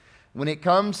When it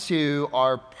comes to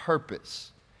our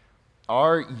purpose,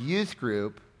 our youth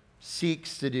group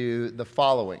seeks to do the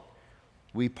following.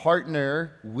 We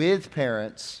partner with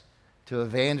parents to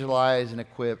evangelize and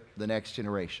equip the next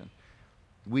generation.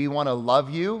 We want to love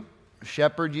you,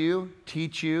 shepherd you,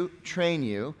 teach you, train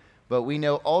you, but we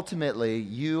know ultimately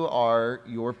you are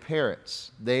your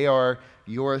parents. They are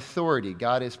your authority.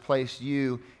 God has placed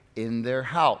you in their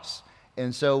house.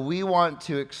 And so we want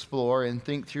to explore and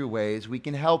think through ways we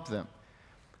can help them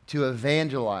to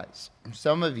evangelize.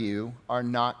 Some of you are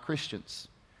not Christians.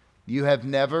 You have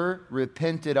never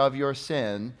repented of your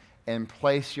sin and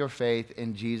placed your faith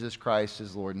in Jesus Christ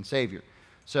as Lord and Savior.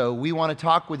 So we want to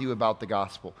talk with you about the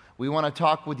gospel. We want to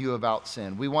talk with you about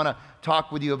sin. We want to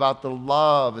talk with you about the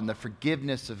love and the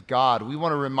forgiveness of God. We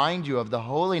want to remind you of the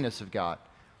holiness of God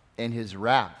and His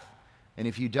wrath. And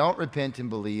if you don't repent and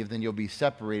believe, then you'll be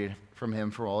separated from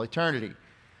Him for all eternity.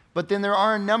 But then there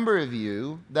are a number of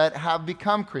you that have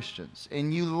become Christians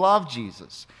and you love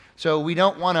Jesus. So we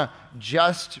don't want to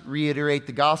just reiterate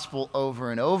the gospel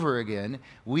over and over again.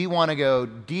 We want to go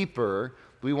deeper.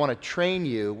 We want to train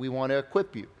you. We want to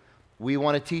equip you. We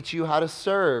want to teach you how to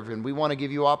serve, and we want to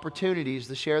give you opportunities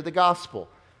to share the gospel.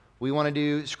 We want to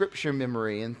do scripture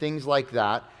memory and things like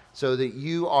that so that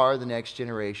you are the next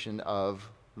generation of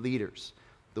leaders.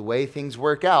 The way things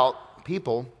work out,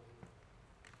 people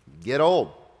get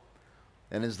old.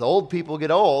 And as the old people get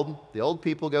old, the old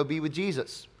people go be with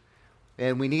Jesus.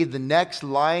 And we need the next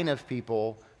line of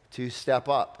people to step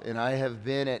up. And I have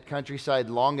been at Countryside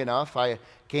long enough. I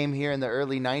came here in the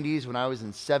early 90s when I was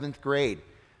in 7th grade.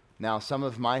 Now, some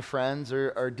of my friends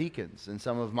are deacons, and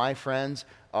some of my friends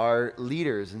are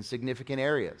leaders in significant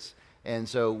areas. And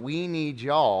so we need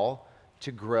y'all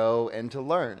to grow and to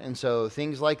learn. And so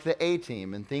things like the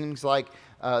A-team and things like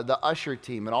the usher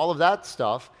team and all of that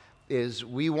stuff is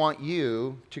we want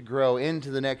you to grow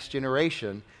into the next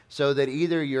generation so that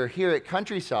either you're here at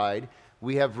Countryside,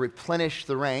 we have replenished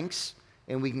the ranks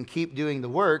and we can keep doing the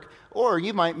work, or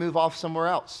you might move off somewhere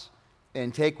else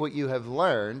and take what you have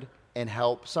learned and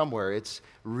help somewhere. It's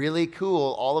really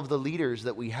cool, all of the leaders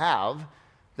that we have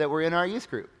that were in our youth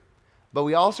group. But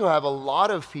we also have a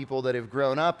lot of people that have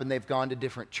grown up and they've gone to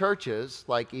different churches,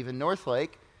 like even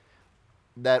Northlake,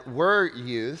 that were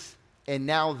youth, and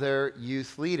now they're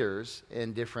youth leaders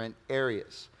in different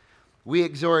areas. We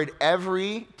exhort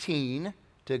every teen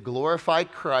to glorify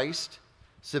Christ,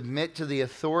 submit to the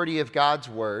authority of God's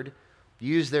word,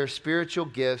 use their spiritual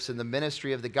gifts in the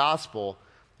ministry of the gospel,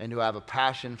 and to have a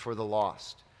passion for the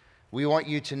lost. We want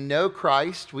you to know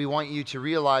Christ. We want you to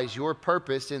realize your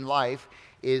purpose in life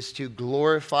is to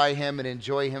glorify Him and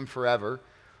enjoy Him forever.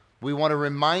 We want to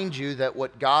remind you that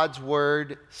what God's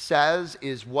word says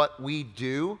is what we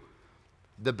do.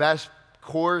 The best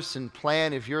course and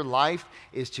plan of your life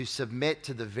is to submit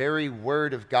to the very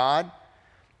word of God,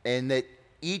 and that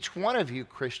each one of you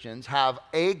Christians have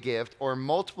a gift or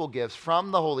multiple gifts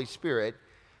from the Holy Spirit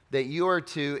that you are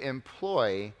to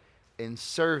employ in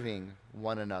serving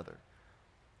one another.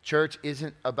 Church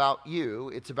isn't about you,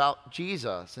 it's about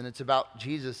Jesus, and it's about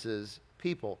Jesus's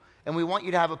people. And we want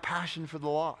you to have a passion for the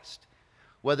lost,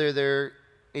 whether they're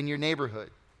in your neighborhood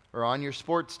or on your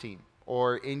sports team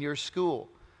or in your school,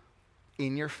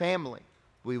 in your family.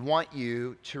 We want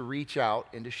you to reach out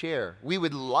and to share. We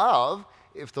would love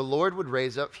if the Lord would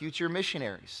raise up future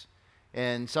missionaries.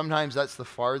 And sometimes that's the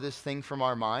farthest thing from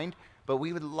our mind, but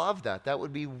we would love that. That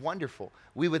would be wonderful.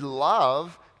 We would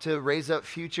love to raise up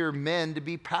future men to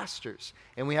be pastors.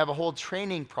 And we have a whole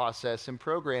training process and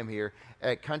program here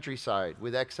at Countryside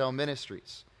with XL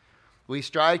Ministries. We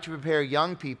strive to prepare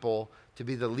young people to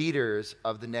be the leaders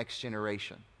of the next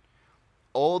generation.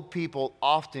 Old people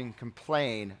often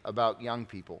complain about young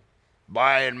people.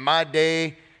 Boy, in my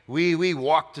day, we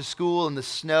walked to school in the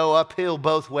snow uphill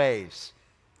both ways,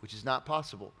 which is not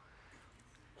possible.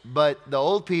 But the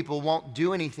old people won't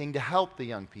do anything to help the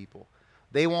young people.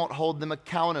 They won't hold them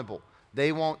accountable.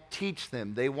 They won't teach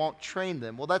them. They won't train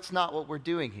them. Well, that's not what we're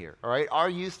doing here, all right? Our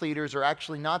youth leaders are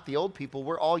actually not the old people.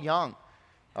 We're all young,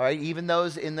 all right? Even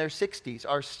those in their 60s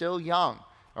are still young,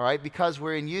 all right, because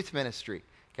we're in youth ministry,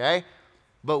 okay?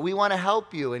 But we want to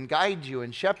help you and guide you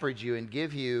and shepherd you and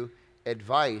give you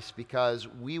advice because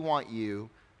we want you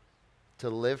to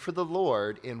live for the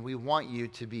Lord, and we want you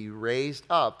to be raised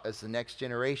up as the next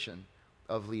generation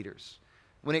of leaders.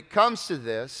 When it comes to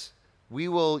this, we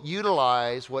will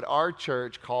utilize what our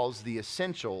church calls the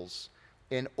essentials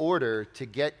in order to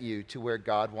get you to where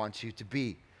God wants you to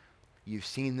be. You've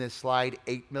seen this slide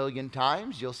 8 million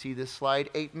times. You'll see this slide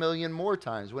 8 million more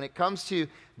times. When it comes to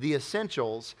the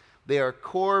essentials, they are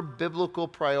core biblical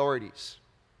priorities: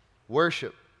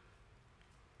 worship,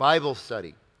 Bible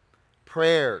study,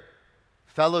 prayer,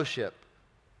 fellowship,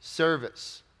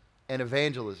 service, and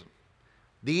evangelism.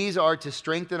 These are to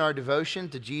strengthen our devotion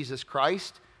to Jesus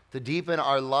Christ, to deepen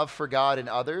our love for God and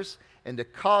others, and to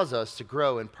cause us to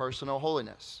grow in personal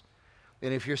holiness.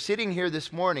 And if you're sitting here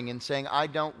this morning and saying, I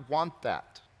don't want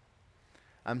that,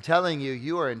 I'm telling you,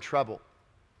 you are in trouble.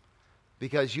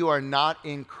 Because you are not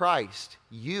in Christ.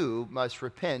 You must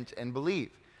repent and believe.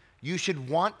 You should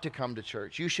want to come to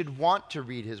church. You should want to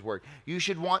read His Word. You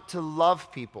should want to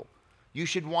love people. You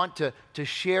should want to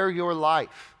share your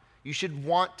life. You should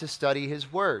want to study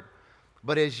His Word.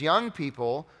 But as young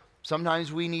people,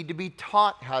 sometimes we need to be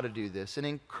taught how to do this and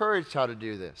encouraged how to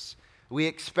do this. We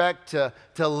expect to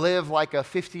live like a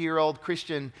 50-year-old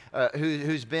Christian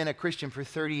who's been a Christian for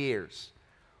 30 years.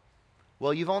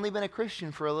 Well, you've only been a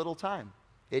Christian for a little time.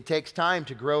 It takes time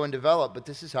to grow and develop, but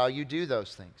this is how you do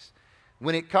those things.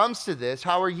 When it comes to this,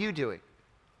 how are you doing?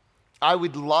 I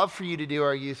would love for you to do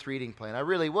our youth reading plan. I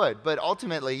really would. But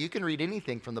ultimately, you can read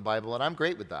anything from the Bible, and I'm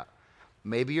great with that.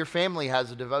 Maybe your family has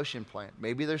a devotion plan.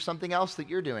 Maybe there's something else that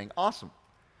you're doing. Awesome.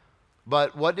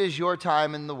 But what does your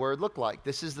time in the Word look like?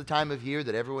 This is the time of year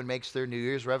that everyone makes their New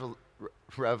Year's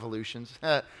revolutions.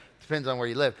 Depends on where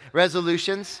you live.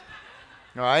 Resolutions.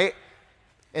 All right?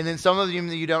 And then some of them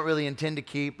you don't really intend to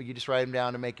keep, but you just write them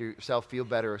down to make yourself feel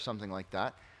better or something like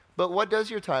that. But what does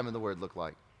your time in the Word look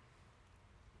like?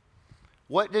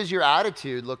 What does your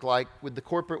attitude look like with the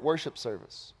corporate worship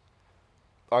service?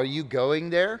 Are you going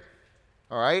there?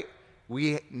 All right?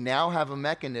 We now have a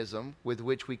mechanism with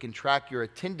which we can track your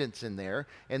attendance in there.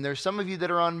 And there's some of you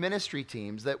that are on ministry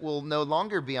teams that will no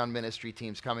longer be on ministry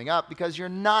teams coming up because you're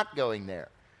not going there.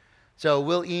 So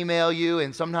we'll email you,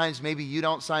 and sometimes maybe you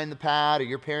don't sign the pad or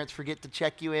your parents forget to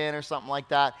check you in or something like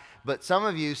that. But some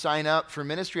of you sign up for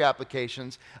ministry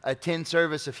applications, attend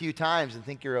service a few times, and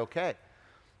think you're okay.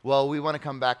 Well, we want to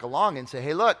come back along and say,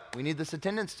 hey, look, we need this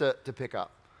attendance to pick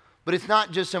up. But it's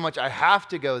not just so much I have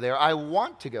to go there. I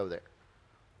want to go there.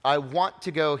 I want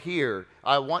to go here.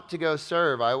 I want to go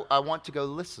serve. I want to go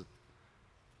listen.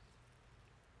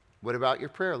 What about your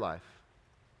prayer life?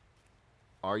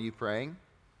 Are you praying?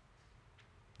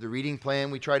 The reading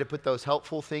plan, we try to put those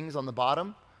helpful things on the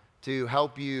bottom to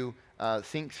help you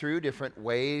think through different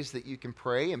ways that you can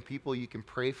pray and people you can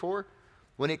pray for.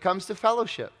 When it comes to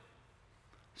fellowship,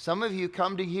 some of you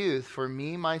come to youth for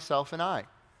me, myself, and I.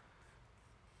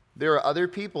 There are other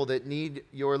people that need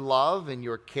your love and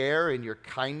your care and your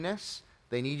kindness.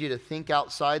 They need you to think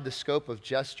outside the scope of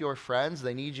just your friends.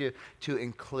 They need you to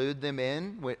include them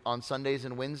in on Sundays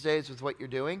and Wednesdays with what you're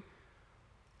doing.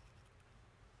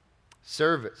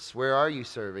 Service. Where are you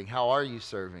serving? How are you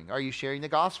serving? Are you sharing the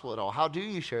gospel at all? How do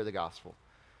you share the gospel?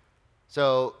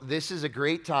 So this is a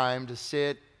great time to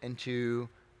sit and to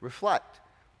reflect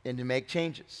and to make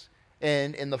changes.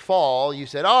 And in the fall, you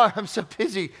said, oh, I'm so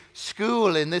busy,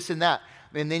 school and this and that.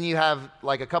 And then you have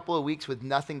like a couple of weeks with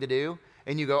nothing to do.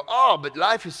 And you go, oh, but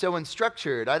life is so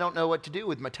unstructured. I don't know what to do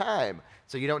with my time.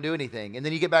 So you don't do anything. And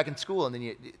then you get back in school and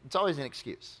then it's always an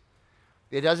excuse.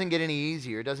 It doesn't get any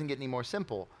easier. It doesn't get any more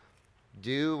simple.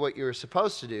 Do what you're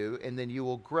supposed to do, and then you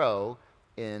will grow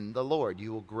in the Lord.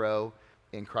 You will grow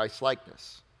in Christ's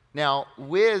likeness. Now,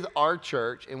 with our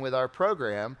church and with our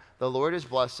program, the Lord has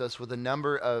blessed us with a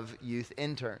number of youth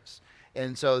interns.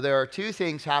 And so there are two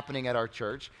things happening at our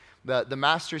church. The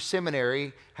Master's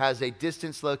Seminary has a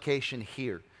distance location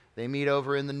here. They meet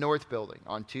over in the North Building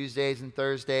on Tuesdays and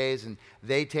Thursdays, and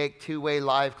they take two-way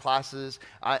live classes.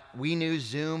 We knew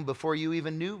Zoom before you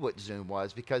even knew what Zoom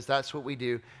was because that's what we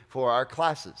do for our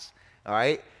classes, all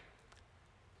right?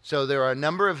 So there are a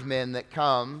number of men that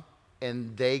come,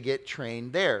 and they get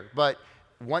trained there. But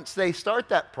once they start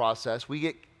that process, we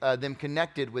get them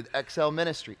connected with XL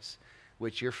Ministries,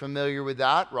 which you're familiar with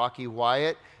that. Rocky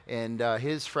Wyatt and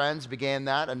his friends began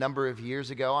that a number of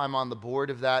years ago. I'm on the board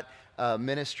of that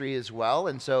ministry as well.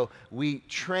 And so we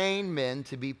train men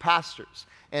to be pastors.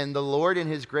 And the Lord in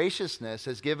His graciousness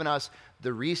has given us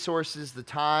the resources, the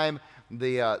time,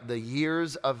 the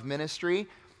years of ministry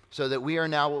so that we are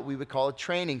now what we would call a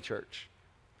training church.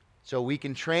 So we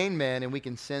can train men and we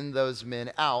can send those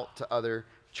men out to other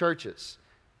churches.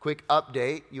 Quick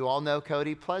update. You all know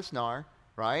Cody Plesnar,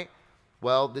 right?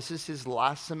 Well, this is his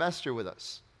last semester with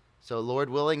us. So Lord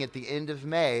willing, at the end of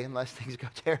May, unless things go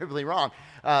terribly wrong,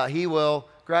 he will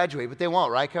graduate. But they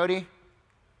won't, right, Cody?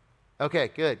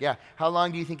 Okay, good, yeah. How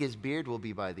long do you think his beard will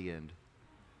be by the end?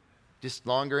 Just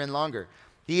longer and longer.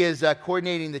 He is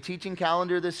coordinating the teaching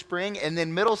calendar this spring and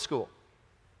then middle school.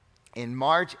 In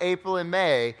March, April, and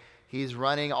May, he's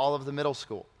running all of the middle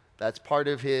school. That's part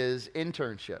of his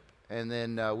internship. And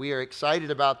then we are excited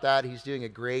about that. He's doing a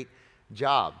great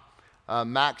job.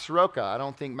 Max Roca. I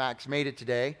don't think Max made it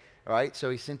today, all right? So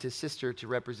he sent his sister to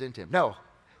represent him. No,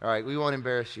 all right, we won't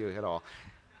embarrass you at all.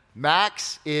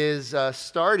 Max is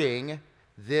starting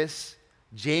this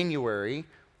January,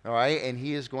 all right, and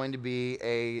he is going to be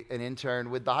an intern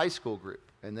with the high school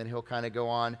group, and then he'll kind of go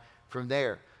on from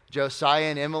there. Josiah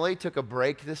and Emily took a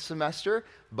break this semester,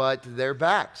 but they're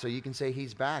back, so you can say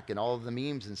he's back and all of the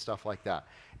memes and stuff like that.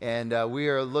 And we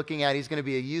are looking at, he's going to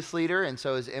be a youth leader, and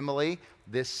so is Emily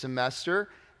this semester,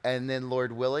 and then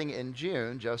Lord willing, in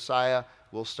June, Josiah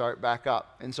will start back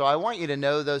up. And so I want you to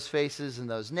know those faces and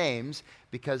those names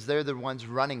because they're the ones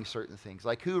running certain things.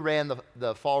 Like who ran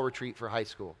the fall retreat for high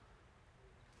school?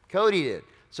 Cody did.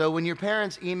 So when your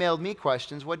parents emailed me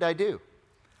questions, what did I do?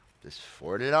 Just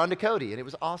forwarded it on to Cody, and it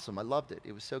was awesome. I loved it.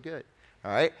 It was so good.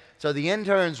 All right? So the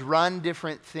interns run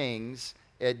different things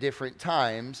at different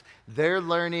times. They're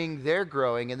learning, they're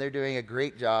growing, and they're doing a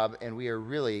great job, and we are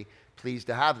really pleased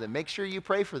to have them. Make sure you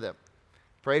pray for them.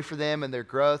 Pray for them and their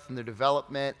growth and their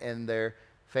development and their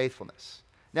faithfulness.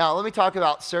 Now, let me talk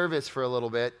about service for a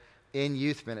little bit in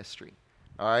youth ministry.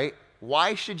 All right?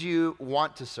 Why should you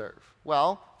want to serve?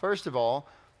 Well, first of all,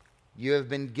 you have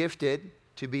been gifted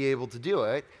to be able to do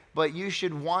it, but you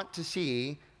should want to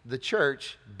see the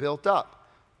church built up.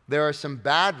 There are some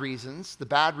bad reasons. The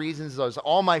bad reasons is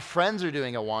all my friends are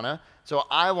doing Awana, so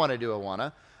I want to do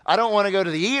Awana. I don't want to go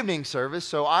to the evening service,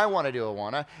 so I want to do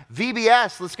Awana.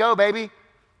 VBS, let's go, baby.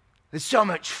 It's so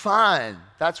much fun.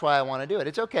 That's why I want to do it.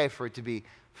 It's okay for it to be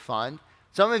fun.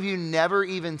 Some of you never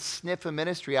even sniff a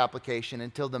ministry application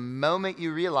until the moment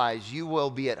you realize you will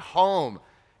be at home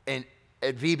at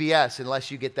VBS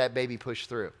unless you get that baby pushed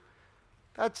through.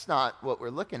 That's not what we're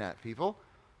looking at, people.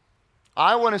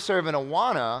 I want to serve in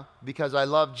Awana because I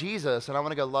love Jesus and I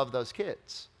want to go love those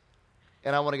kids.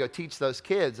 And I want to go teach those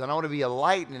kids. And I want to be a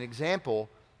light and an example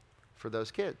for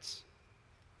those kids.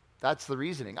 That's the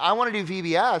reasoning. I want to do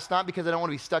VBS, not because I don't want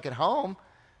to be stuck at home.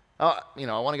 I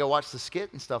want to go watch the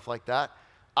skit and stuff like that.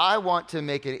 I want to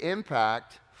make an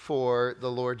impact for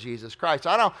the Lord Jesus Christ.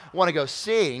 I don't want to go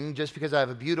sing just because I have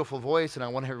a beautiful voice and I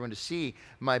want everyone to see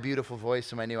my beautiful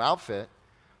voice and my new outfit.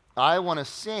 I want to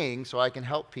sing so I can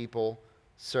help people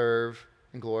serve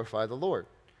and glorify the Lord.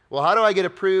 Well, how do I get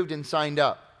approved and signed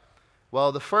up?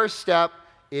 Well, the first step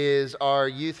is our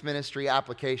youth ministry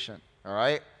application, all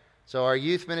right? So our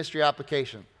youth ministry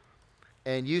application.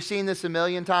 And you've seen this a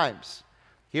million times.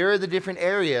 Here are the different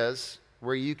areas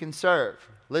where you can serve,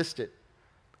 listed.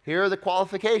 Here are the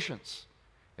qualifications.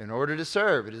 In order to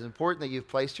serve, it is important that you've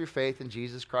placed your faith in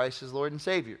Jesus Christ as Lord and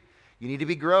Savior. You need to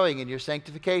be growing in your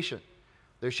sanctification.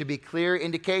 There should be clear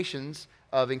indications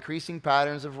of increasing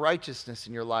patterns of righteousness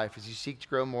in your life as you seek to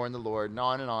grow more in the Lord, and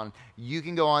on and on. You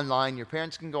can go online. Your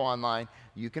parents can go online.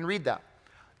 You can read that.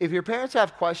 If your parents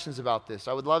have questions about this,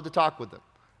 I would love to talk with them.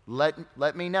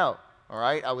 Let me know, all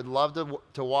right? I would love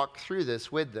to walk through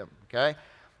this with them, okay?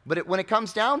 But when it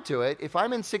comes down to it, if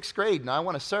I'm in 6th grade and I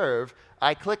want to serve,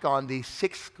 I click on the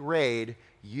 6th grade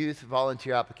youth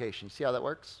volunteer application. See how that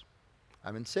works?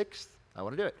 I'm in 6th. I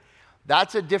want to do it.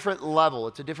 That's a different level.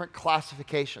 It's a different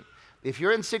classification. If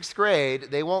you're in 6th grade,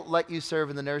 they won't let you serve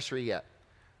in the nursery yet.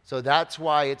 So that's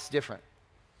why it's different.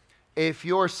 If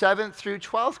you're 7th through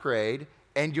 12th grade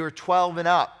and you're 12 and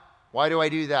up, why do I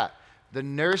do that? The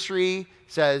nursery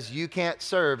says you can't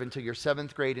serve until you're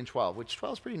 7th grade and 12, which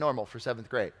 12 is pretty normal for 7th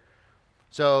grade.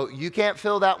 So you can't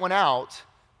fill that one out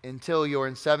until you're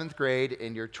in 7th grade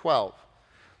and you're 12.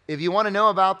 If you want to know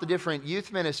about the different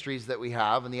youth ministries that we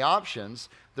have and the options,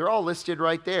 they're all listed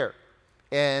right there.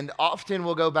 And often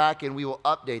we'll go back and we will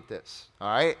update this, all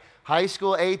right? High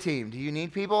school A team, do you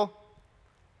need people?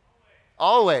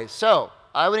 Always. So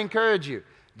I would encourage you,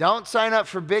 don't sign up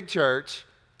for Big Church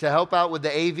to help out with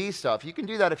the AV stuff. You can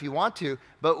do that if you want to,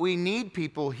 but we need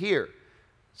people here.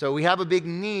 So we have a big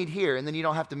need here, and then you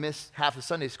don't have to miss half of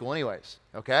Sunday school anyways,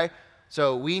 okay?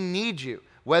 So we need you,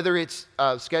 whether it's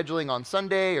scheduling on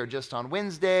Sunday or just on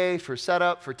Wednesday for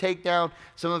setup, for takedown.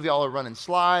 Some of y'all are running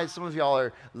slides. Some of y'all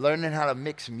are learning how to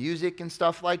mix music and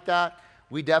stuff like that.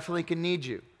 We definitely can need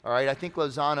you, all right? I think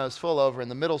Lozano's full over in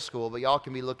the middle school, but y'all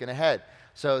can be looking ahead.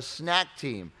 So snack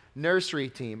team, nursery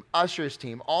team, ushers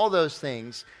team, all those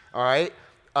things, all right?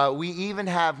 We even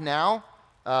have now,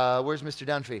 where's Mr.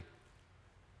 Dunphy?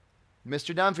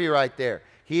 Mr. Dunphy right there.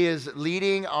 He is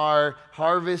leading our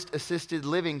Harvest Assisted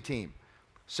Living team.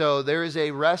 So there is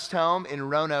a rest home in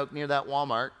Roanoke near that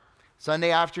Walmart.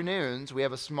 Sunday afternoons, we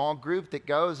have a small group that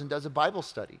goes and does a Bible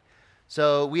study.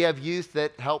 So we have youth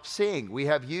that help sing. We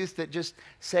have youth that just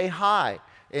say hi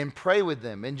and pray with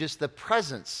them, and just the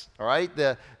presence, all right?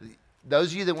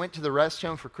 Those of you that went to the rest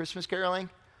home for Christmas caroling,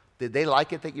 did they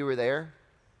like it that you were there?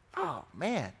 Oh,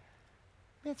 man.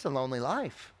 Man, it's a lonely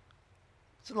life.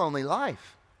 It's a lonely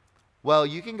life. Well,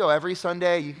 you can go every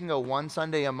Sunday. You can go one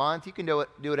Sunday a month. You can do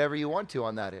whatever you want to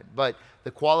on that end. But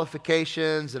the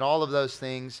qualifications and all of those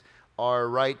things are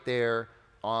right there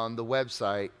on the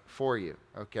website for you,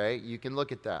 okay? You can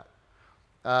look at that.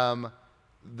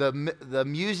 The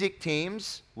music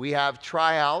teams, we have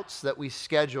tryouts that we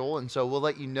schedule, and so we'll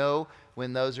let you know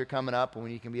when those are coming up and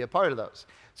when you can be a part of those.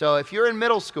 So if you're in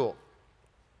middle school,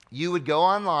 you would go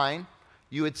online,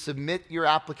 you would submit your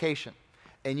application,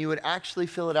 and you would actually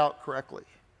fill it out correctly.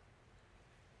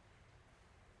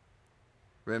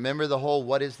 Remember the whole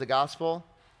what is the gospel?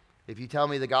 If you tell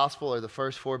me the gospel are the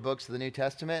first 4 books of the New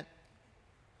Testament,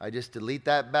 I just delete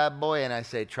that bad boy and I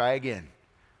say, try again.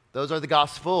 Those are the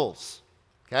gospels,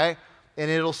 okay? And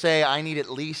it'll say I need at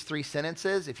least 3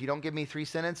 sentences. If you don't give me 3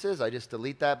 sentences, I just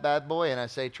delete that bad boy and I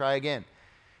say, try again.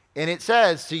 And it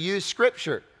says to use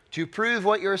Scripture to prove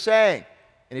what you're saying.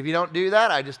 And if you don't do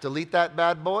that, I just delete that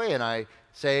bad boy and I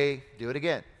say, do it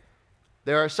again.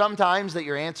 There are some times that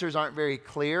your answers aren't very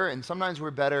clear, and sometimes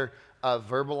we're better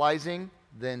verbalizing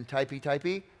than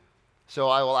typey. So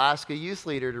I will ask a youth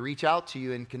leader to reach out to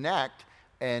you and connect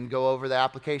and go over the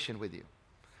application with you.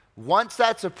 Once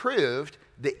that's approved,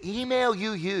 the email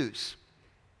you use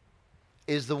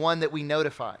is the one that we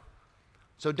notify.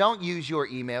 So don't use your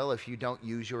email if you don't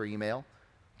use your email.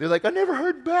 They're like, I never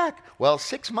heard back. Well,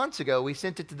 6 months ago, we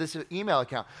sent it to this email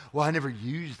account. Well, I never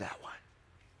used that one.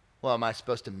 Well, am I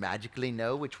supposed to magically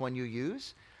know which one you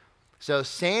use? So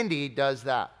Sandy does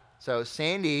that. So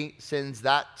Sandy sends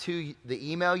that to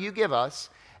the email you give us,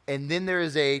 and then there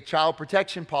is a child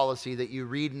protection policy that you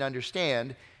read and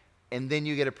understand, and then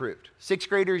you get approved. 6th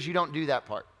graders, you don't do that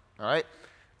part, all right?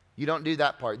 You don't do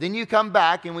that part. Then you come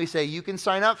back and we say, you can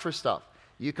sign up for stuff.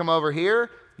 You come over here,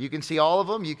 you can see all of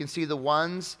them. You can see the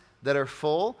ones that are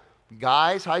full.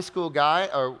 Guys, high school guy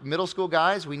or middle school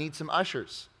guys, we need some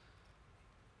ushers.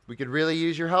 We could really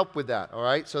use your help with that, all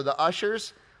right? So the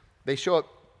ushers, they show up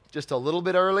just a little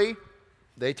bit early.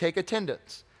 They take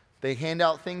attendance. They hand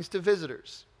out things to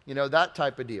visitors, that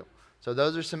type of deal. So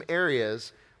those are some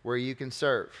areas where you can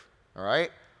serve, all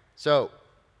right? So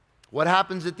what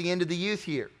happens at the end of the youth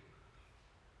year?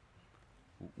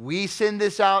 We send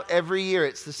this out every year.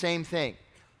 It's the same thing.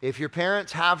 If your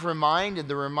parents have Remind in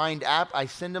the Remind app, I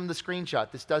send them the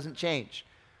screenshot. This doesn't change.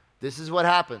 This is what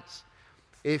happens.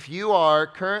 If you are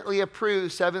currently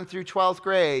approved 7th through 12th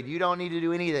grade, you don't need to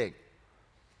do anything.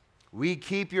 We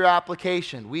keep your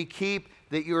application. We keep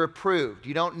that you're approved.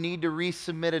 You don't need to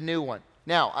resubmit a new one.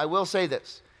 Now, I will say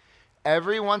this.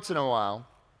 Every once in a while,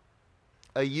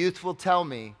 a youth will tell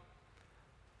me,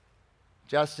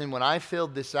 Justin, when I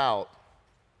filled this out,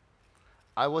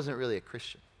 I wasn't really a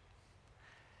Christian.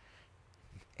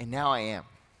 And now I am.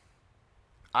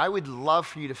 I would love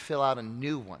for you to fill out a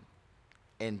new one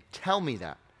and tell me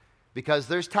that. Because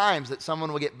there's times that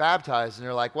someone will get baptized and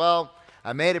they're like, well,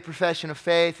 I made a profession of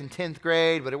faith in 10th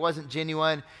grade, but it wasn't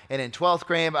genuine. And in 12th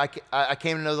grade, I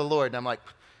came to know the Lord. And I'm like,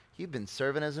 you've been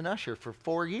serving as an usher for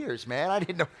 4 years, man. I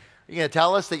didn't know. You're going to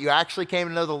tell us that you actually came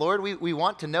to know the Lord? We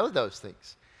want to know those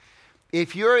things.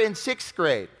 If you're in 6th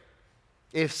grade,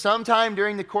 if sometime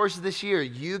during the course of this year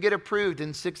you get approved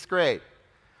in 6th grade,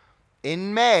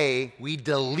 in May, we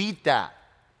delete that.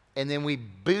 And then we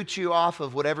boot you off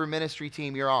of whatever ministry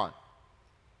team you're on.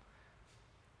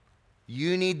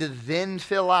 You need to then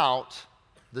fill out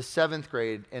the 7th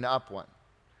grade and up one.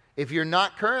 If you're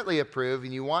not currently approved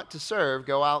and you want to serve,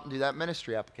 go out and do that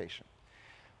ministry application.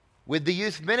 With the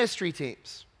youth ministry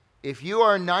teams, if you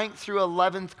are 9th through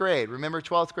 11th grade, remember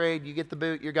 12th grade, you get the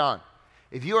boot, you're gone.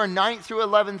 If you are 9th through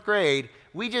 11th grade,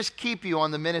 we just keep you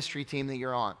on the ministry team that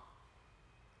you're on.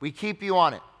 We keep you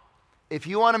on it. If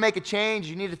you want to make a change,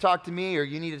 you need to talk to me or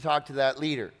you need to talk to that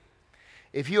leader.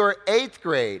 If you are 8th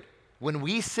grade, when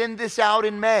we send this out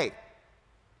in May,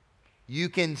 you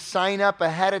can sign up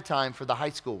ahead of time for the high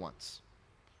school ones.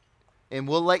 And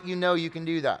we'll let you know you can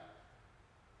do that.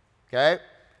 Okay?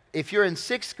 If you're in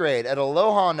 6th grade at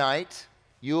Aloha Night,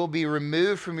 you will be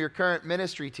removed from your current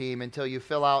ministry team until you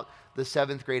fill out the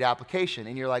 7th grade application.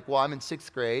 And you're like, well, I'm in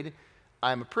 6th grade.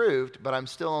 I'm approved, but I'm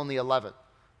still only 11.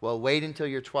 Well, wait until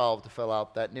you're 12 to fill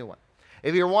out that new one.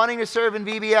 If you're wanting to serve in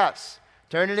VBS,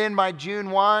 turn it in by June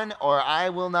 1 or I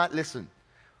will not listen.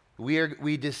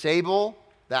 We disable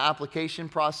the application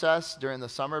process during the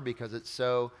summer because it's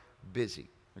so busy.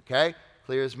 Okay?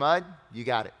 Clear as mud? You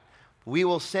got it. We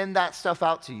will send that stuff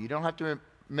out to you. You don't have to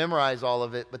memorize all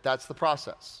of it, but that's the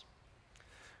process.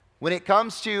 When it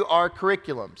comes to our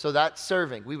curriculum, so that's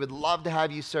serving. We would love to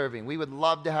have you serving. We would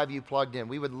love to have you plugged in.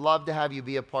 We would love to have you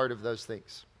be a part of those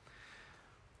things.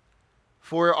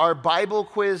 For our Bible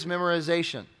quiz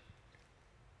memorization,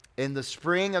 In the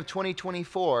spring of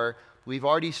 2024, we've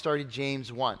already started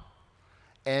James 1.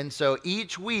 And so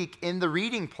each week in the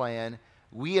reading plan,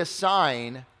 we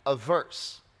assign a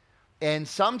verse. And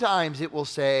sometimes it will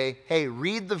say, hey,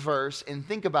 read the verse and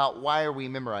think about why are we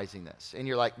memorizing this? And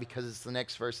you're like, because it's the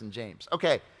next verse in James.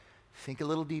 Okay, think a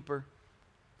little deeper.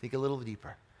 Think a little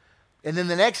deeper. And then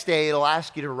the next day, it'll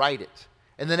ask you to write it.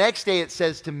 And the next day, it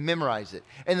says to memorize it.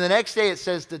 And the next day, it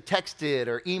says to text it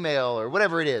or email or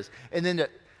whatever it is. And then,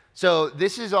 so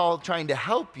this is all trying to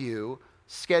help you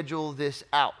schedule this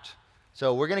out.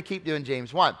 So we're going to keep doing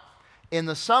James 1. In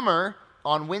the summer,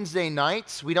 on Wednesday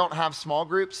nights, we don't have small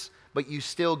groups, but you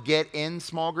still get in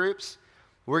small groups.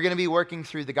 We're going to be working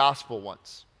through the gospel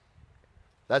ones.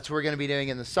 That's what we're going to be doing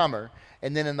in the summer.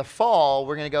 And then in the fall,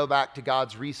 we're going to go back to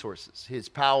God's resources, his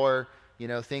power,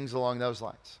 things along those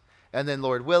lines. And then,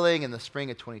 Lord willing, in the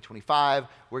spring of 2025,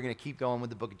 we're going to keep going with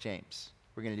the book of James.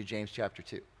 We're going to do James chapter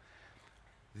 2.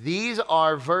 These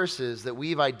are verses that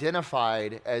we've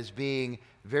identified as being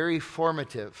very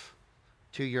formative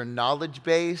to your knowledge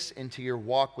base and to your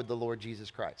walk with the Lord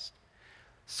Jesus Christ.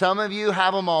 Some of you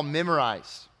have them all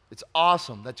memorized. It's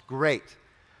awesome. That's great.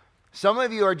 Some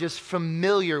of you are just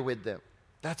familiar with them.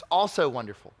 That's also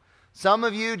wonderful. Some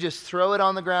of you just throw it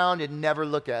on the ground and never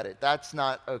look at it. That's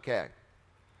not okay.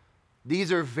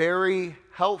 These are very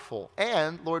helpful.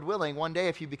 And, Lord willing, one day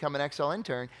if you become an Excel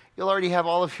intern, you'll already have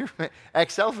all of your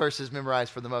Excel verses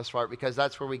memorized for the most part because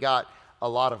that's where we got a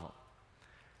lot of them.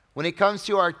 When it comes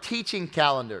to our teaching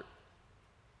calendar,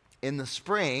 in the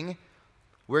spring,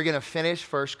 we're going to finish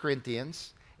 1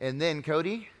 Corinthians. And then,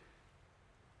 Cody?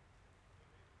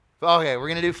 Okay, we're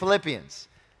going to do Philippians.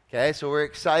 Okay, so we're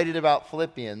excited about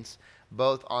Philippians,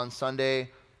 both on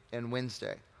Sunday and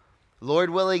Wednesday. Lord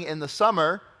willing, in the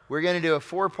summer, we're going to do a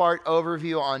 4-part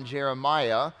overview on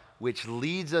Jeremiah, which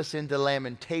leads us into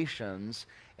Lamentations,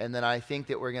 and then I think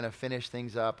that we're going to finish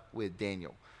things up with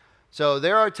Daniel. So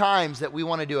there are times that we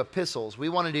want to do epistles. We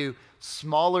want to do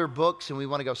smaller books, and we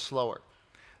want to go slower.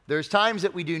 There's times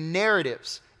that we do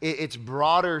narratives. It's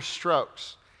broader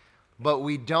strokes. But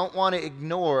we don't want to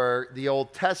ignore the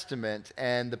Old Testament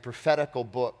and the prophetical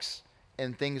books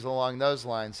and things along those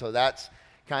lines. So that's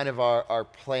kind of our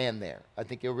plan there. I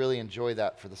think you'll really enjoy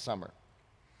that for the summer.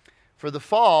 For the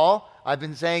fall, I've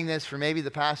been saying this for maybe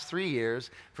the past 3 years.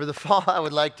 For the fall, I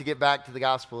would like to get back to the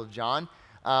Gospel of John.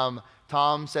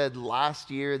 Tom said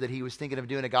last year that he was thinking of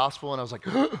doing a gospel, and I was like,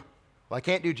 well, I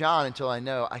can't do John until I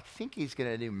know. I think he's going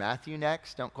to do Matthew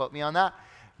next. Don't quote me on that.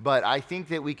 But I think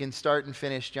that we can start and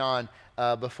finish John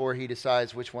before he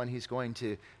decides which one he's going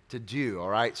to do, all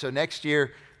right? So next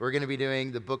year, we're going to be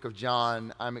doing the book of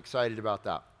John. I'm excited about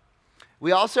that.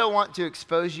 We also want to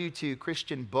expose you to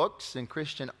Christian books and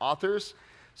Christian authors.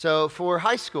 So for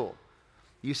high school,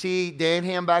 you see Dan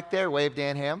Ham back there. Wave,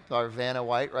 Dan Ham, our Vanna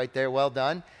White right there. Well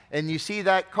done. And you see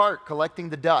that cart collecting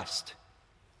the dust.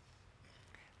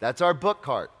 That's our book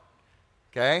cart,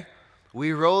 okay?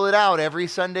 We roll it out every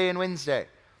Sunday and Wednesday.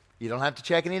 You don't have to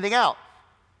check anything out,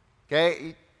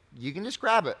 okay? You can just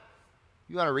grab it.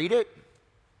 You want to read it?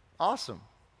 Awesome.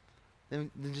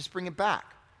 Then just bring it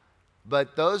back.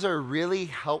 But those are really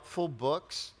helpful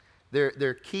books.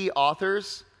 They're key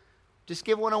authors. Just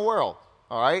give one a whirl,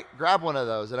 all right? Grab one of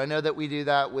those. And I know that we do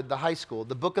that with the high school.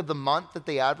 The book of the month that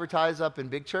they advertise up in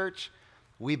Big Church,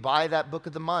 we buy that book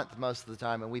of the month most of the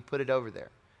time, and we put it over there,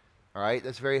 all right?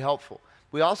 That's very helpful.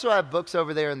 We also have books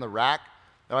over there in the rack.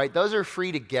 All right, those are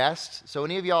free to guests. So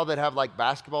any of y'all that have like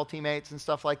basketball teammates and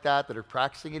stuff like that are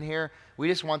practicing in here, we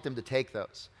just want them to take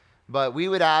those. But we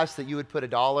would ask that you would put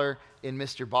 $1 in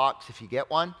Mr. Box if you get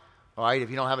one. All right, if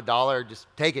you don't have $1, just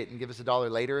take it and give us $1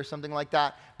 later or something like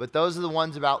that. But those are the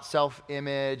ones about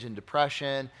self-image and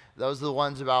depression. Those are the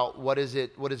ones about what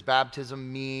does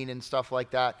baptism mean and stuff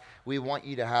like that. We want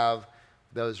you to have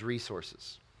those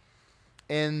resources.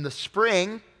 In the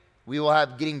spring, we will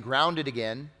have Getting Grounded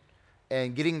again.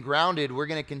 And Getting Grounded, we're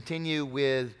going to continue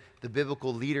with the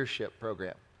Biblical Leadership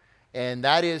Program. And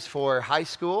that is for high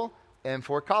school and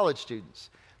for college students.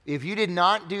 If you did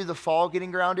not do the fall Getting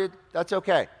Grounded, that's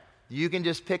okay. You can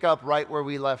just pick up right where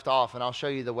we left off, and I'll show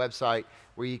you the website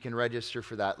where you can register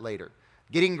for that later.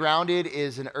 Getting Grounded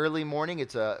is an early morning.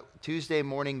 It's a Tuesday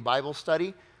morning Bible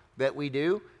study that we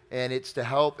do, and it's to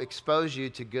help expose you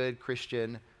to good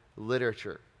Christian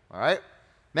literature. All right?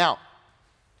 Now,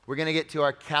 we're going to get to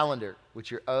our calendar, which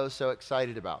you're oh so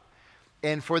excited about.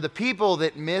 And for the people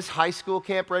that miss high school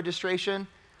camp registration,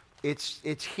 it's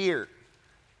here.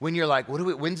 When you're like,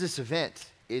 when's this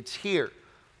event? It's here.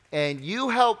 And you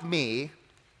help me.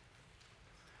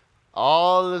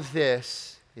 All of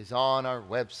this is on our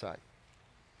website.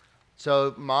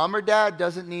 So mom or dad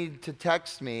doesn't need to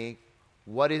text me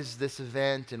what is this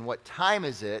event and what time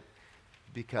is it,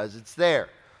 because it's there.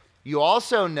 You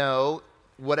also know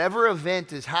whatever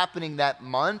event is happening that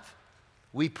month,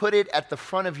 we put it at the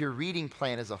front of your reading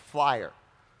plan as a flyer.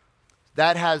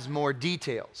 That has more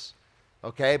details,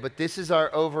 okay? But this is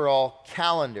our overall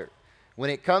calendar. When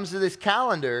it comes to this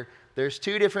calendar, there's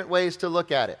two different ways to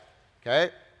look at it,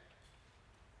 okay?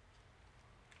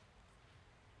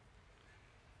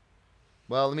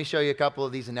 Well, let me show you a couple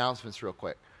of these announcements real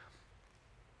quick.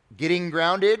 Getting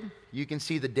Grounded, you can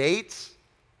see the dates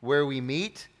where we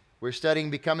meet. We're studying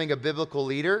Becoming a Biblical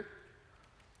Leader.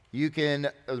 You can,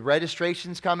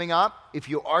 registration's coming up. If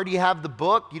you already have the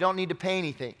book, you don't need to pay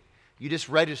anything. You just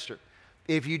register.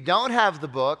 If you don't have the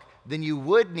book, then you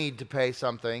would need to pay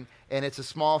something, and it's a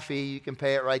small fee. You can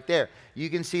pay it right there. You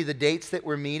can see the dates that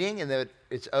we're meeting, and that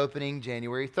it's opening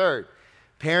January 3rd.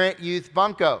 Parent Youth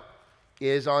Bunko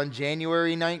is on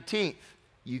January 19th.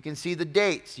 You can see the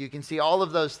dates. You can see all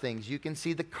of those things. You can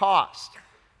see the cost,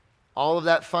 all of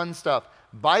that fun stuff.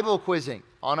 Bible quizzing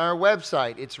on our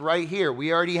website. It's right here.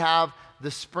 We already have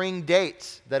the spring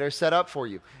dates that are set up for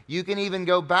you. You can even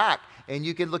go back and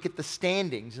you can look at the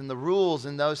standings and the rules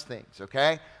and those things,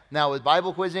 okay? Now with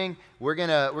Bible quizzing, we're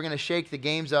gonna shake the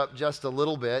games up just a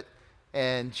little bit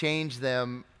and change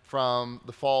them from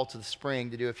the fall to the spring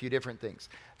to do a few different things.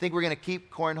 I think we're gonna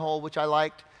keep cornhole, which I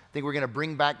liked. I think we're gonna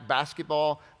bring back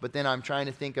basketball, but then I'm trying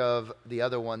to think of the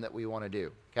other one that we wanna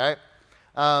do, okay?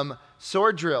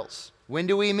 Sword drills. When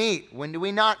do we meet? When do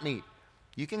we not meet?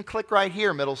 You can click right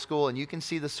here, middle school, and you can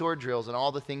see the sword drills and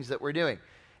all the things that we're doing.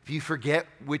 If you forget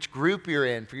which group you're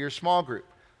in for your small group,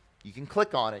 you can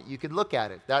click on it. You can look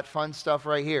at it. That fun stuff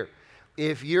right here.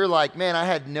 If you're like, man, I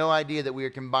had no idea that we were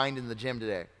combined in the gym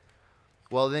today.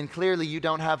 Well, then clearly you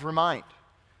don't have Remind.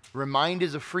 Remind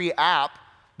is a free app,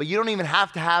 but you don't even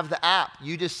have to have the app.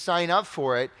 You just sign up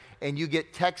for it, and you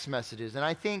get text messages. And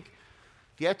I think,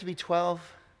 do you have to be 12?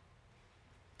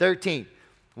 13.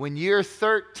 When you're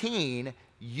 13,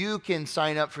 you can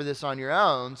sign up for this on your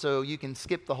own, so you can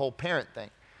skip the whole parent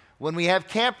thing. When we have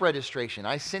camp registration,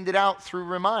 I send it out through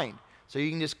Remind, so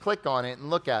you can just click on it and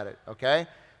look at it, okay?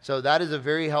 So that is a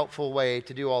very helpful way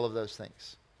to do all of those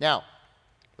things. Now,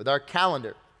 with our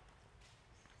calendar,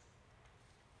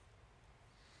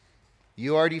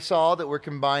 you already saw that we're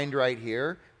combined right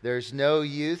here. There's no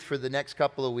youth for the next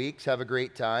couple of weeks. Have a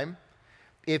great time.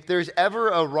 If there's ever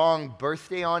a wrong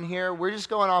birthday on here, we're just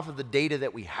going off of the data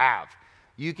that we have.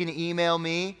 You can email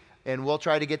me, and we'll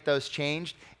try to get those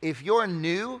changed. If you're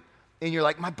new and you're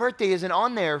like, my birthday isn't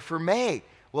on there for May,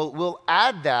 well, we'll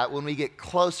add that when we get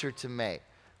closer to May,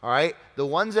 all right? The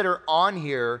ones that are on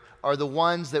here are the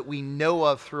ones that we know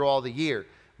of through all the year.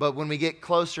 But when we get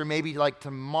closer, maybe like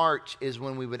to March is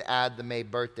when we would add the May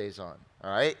birthdays on,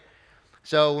 all right?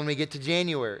 So when we get to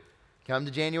January, come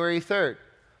to January 3rd.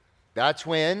 That's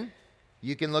when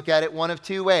you can look at it one of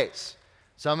two ways.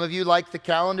 Some of you like the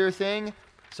calendar thing.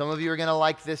 Some of you are going to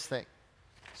like this thing.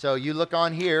 So you look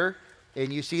on here,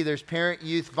 and you see there's Parent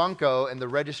Youth Bunko, and the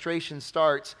registration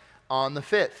starts on the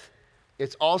 5th.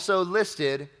 It's also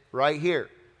listed right here.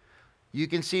 You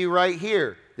can see right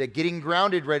here that Getting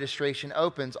Grounded registration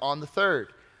opens on the 3rd.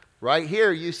 Right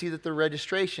here, you see that the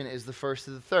registration is the 1st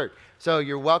to the 3rd. So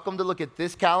you're welcome to look at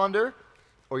this calendar,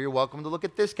 or you're welcome to look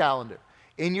at this calendar.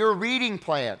 In your reading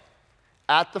plan,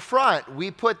 at the front, we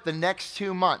put the next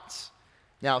 2 months.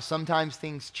 Now, sometimes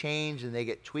things change and they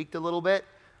get tweaked a little bit,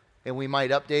 and we might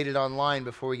update it online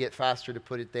before we get faster to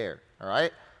put it there, all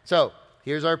right? So,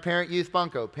 here's our Parent Youth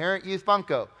Bunko. Parent Youth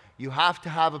Bunko, you have to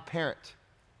have a parent.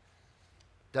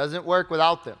 Doesn't work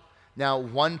without them. Now,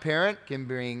 one parent can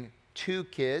bring 2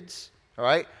 kids, all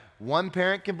right? One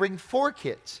parent can bring 4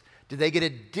 kids. Do they get a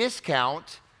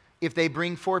discount if they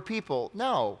bring 4 people?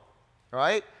 No. All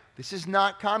right? This is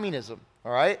not communism,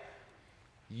 all right?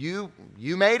 You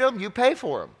made them, you pay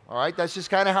for them, all right? That's just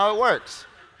kind of how it works,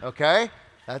 okay?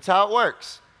 That's how it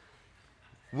works.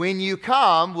 When you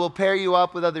come, we'll pair you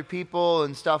up with other people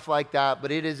and stuff like that,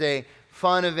 but it is a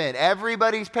fun event.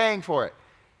 Everybody's paying for it.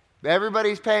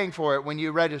 Everybody's paying for it when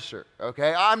you register,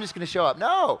 okay? I'm just going to show up. No,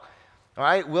 all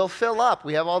right? We'll fill up.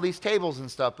 We have all these tables and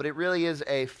stuff, but it really is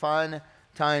a fun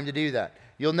time to do that.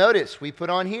 You'll notice we put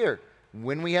on here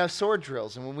when we have sword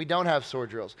drills and when we don't have sword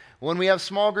drills, when we have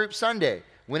small group Sunday,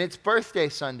 when it's birthday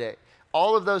Sunday.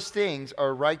 All of those things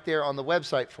are right there on the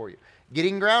website for you.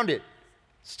 Getting Grounded,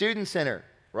 Student Center,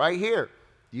 right here.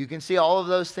 You can see all of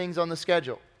those things on the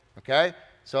schedule, okay?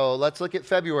 So let's look at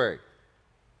February.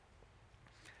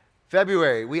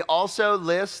 February, we also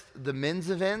list the men's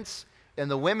events and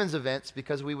the women's events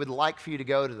because we would like for you to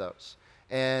go to those.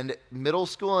 And middle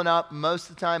school and up, most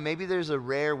of the time, maybe there's a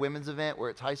rare women's event where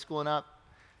it's high school and up.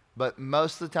 but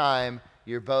most of the time,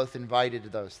 you're both invited to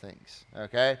those things,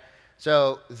 okay?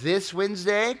 So this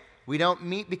Wednesday, we don't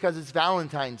meet because it's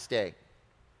Valentine's Day.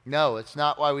 No, it's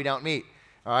not why we don't meet,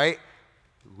 all right?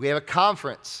 We have a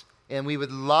conference, and we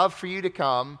would love for you to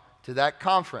come to that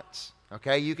conference,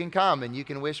 okay? You can come, and you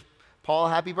can wish Paul a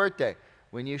happy birthday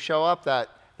when you show up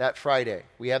that Friday.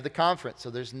 We have the conference, so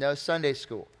there's no Sunday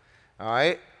school, all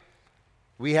right?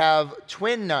 We have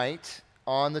Twin Night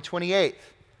on the 28th.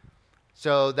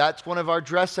 So that's one of our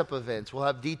dress-up events. We'll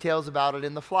have details about it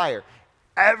in the flyer.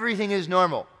 Everything is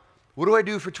normal. What do I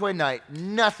do for Twin Night?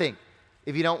 Nothing,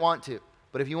 if you don't want to.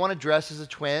 But if you want to dress as a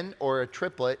twin or a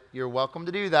triplet, you're welcome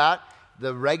to do that.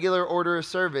 The regular order of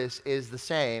service is the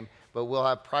same, but we'll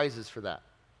have prizes for that.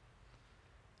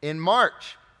 In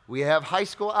March, we have High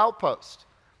School Outpost.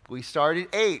 We start at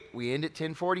 8. We end at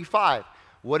 10:45.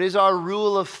 What is our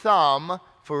rule of thumb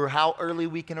for how early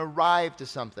we can arrive to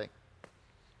something?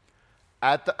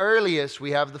 At the earliest,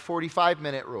 we have the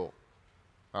 45-minute rule.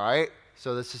 All right?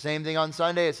 So it's the same thing on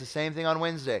Sunday. It's the same thing on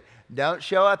Wednesday. Don't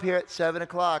show up here at 7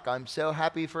 o'clock. I'm so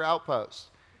happy for Outpost.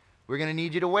 We're going to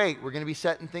need you to wait. We're going to be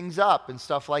setting things up and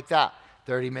stuff like that.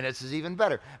 30 minutes is even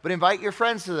better. But invite your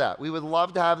friends to that. We would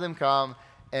love to have them come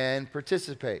and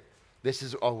participate.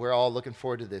 We're all looking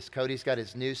forward to this. Cody's got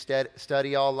his new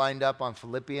study all lined up on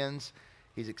Philippians.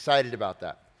 He's excited about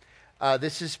that.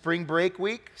 This is spring break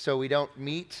week, so we don't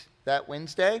meet that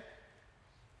Wednesday.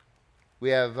 We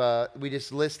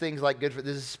just list things like this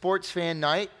is sports fan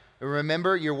night.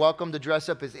 Remember, you're welcome to dress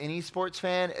up as any sports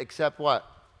fan except what?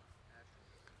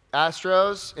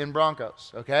 Astros and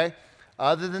Broncos, okay?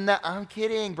 Other than that, I'm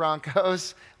kidding,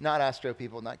 Broncos. Not Astro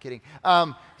people, not kidding.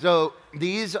 So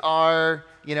these are,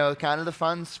 kind of the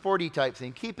fun, sporty type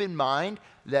thing. Keep in mind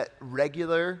that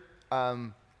regular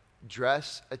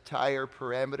dress attire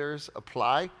parameters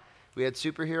apply. We had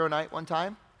superhero night one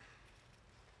time.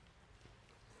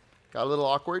 Got a little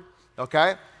awkward,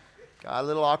 okay? Got a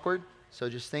little awkward. So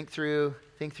just think through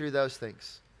those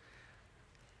things.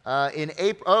 In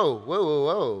April,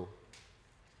 whoa.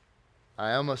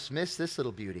 I almost missed this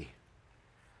little beauty.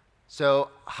 So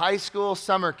high school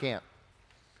summer camp.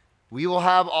 We will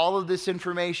have all of this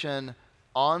information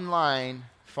online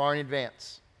far in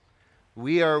advance.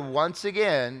 We are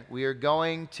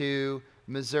going to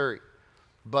Missouri,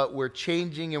 but we're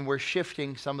changing and we're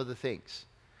shifting some of the things.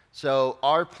 So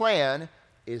our plan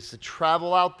is to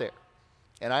travel out there.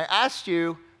 And I asked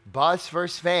you, bus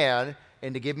versus van,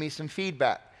 and to give me some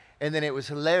feedback. And then it was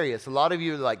hilarious. A lot of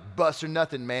you are like, bus or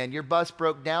nothing, man. Your bus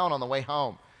broke down on the way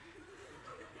home.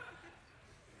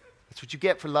 That's what you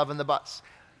get for loving the bus.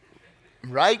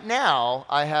 Right now,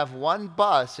 I have one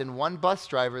bus and one bus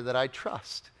driver that I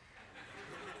trust.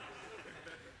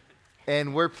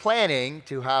 And we're planning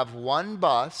to have one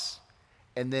bus,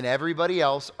 and then everybody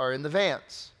else are in the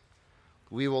vans.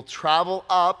 We will travel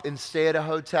up and stay at a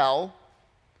hotel,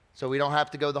 so we don't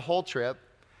have to go the whole trip.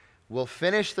 We'll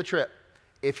finish the trip.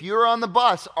 If you're on the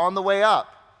bus on the way up,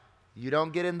 you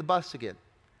don't get in the bus again.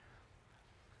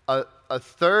 A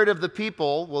third of the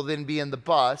people will then be in the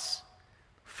bus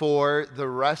for the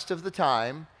rest of the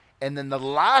time, and then the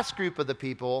last group of the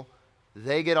people,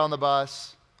 they get on the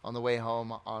bus on the way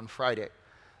home on Friday.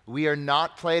 We are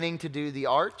not planning to do the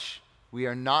arch. We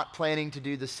are not planning to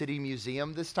do the city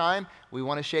museum this time. We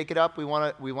want to shake it up. We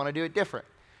want to do it different.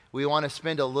 We want to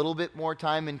spend a little bit more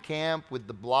time in camp with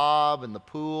the blob and the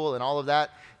pool and all of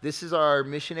that. This is our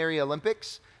Missionary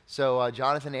Olympics. So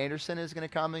Jonathan Anderson is going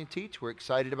to come and teach. We're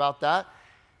excited about that.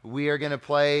 We are going to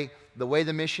play the way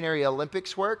the Missionary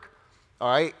Olympics work. All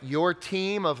right, your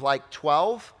team of like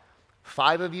 12,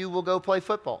 5 of you will go play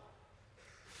football.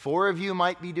 4 of you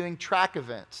might be doing track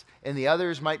events, and the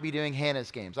others might be doing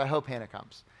Hannah's games. I hope Hannah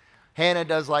comes. Hannah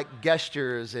does like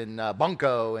gestures and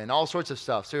bunko and all sorts of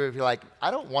stuff. So if you're like,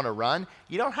 I don't want to run,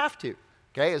 you don't have to,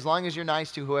 okay? As long as you're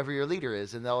nice to whoever your leader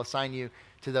is, and they'll assign you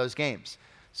to those games.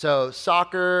 So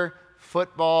soccer,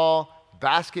 football,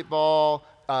 basketball.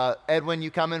 Edwin,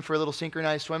 you come in for a little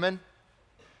synchronized swimming?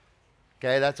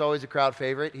 Okay, that's always a crowd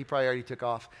favorite. He probably already took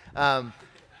off.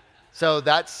 So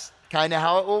that's kind of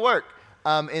how it will work.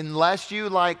 Unless you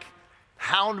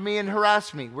hound me and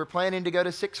harass me. We're planning to go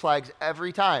to Six Flags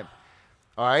every time.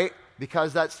 All right?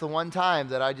 Because that's the one time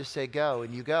that I just say go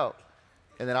and you go.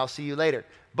 And then I'll see you later.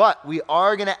 But we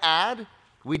are going to add,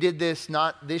 we did this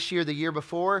not this year, the year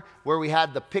before, where we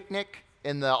had the picnic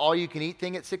and the all-you-can-eat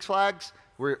thing at Six Flags.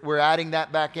 We're adding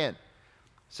that back in.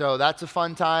 So that's a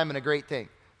fun time and a great thing.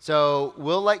 So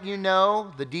we'll let you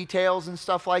know the details and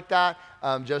stuff like that.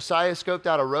 Josiah scoped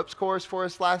out a ropes course for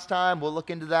us last time. We'll look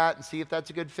into that and see if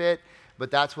that's a good fit. But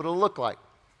that's what it'll look like.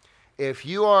 If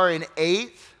you are in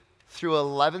 8th through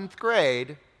 11th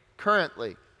grade,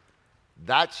 currently,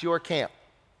 that's your camp.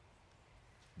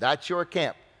 That's your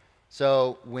camp.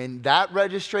 So when that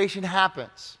registration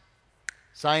happens,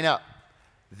 sign up.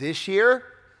 This year,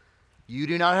 you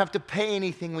do not have to pay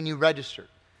anything when you register.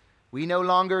 We no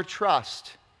longer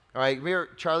trust. All right, remember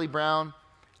Charlie Brown,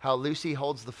 how Lucy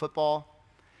holds the football,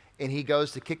 and he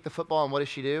goes to kick the football, and what does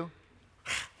she do?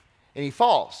 And he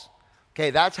falls. Okay,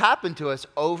 that's happened to us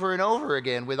over and over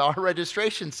again with our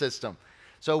registration system.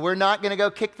 So we're not going to go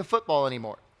kick the football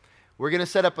anymore. We're going to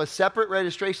set up a separate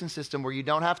registration system where you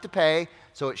don't have to pay,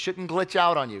 so it shouldn't glitch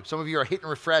out on you. Some of you are hitting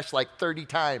refresh like 30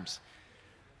 times.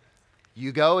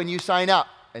 You go and you sign up,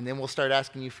 and then we'll start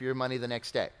asking you for your money the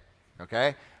next day,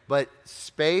 okay? But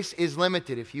space is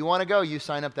limited. If you want to go, you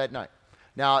sign up that night.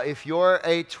 Now, if you're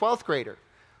a 12th grader,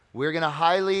 we're going to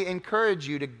highly encourage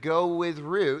you to go with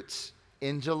Roots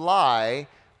in July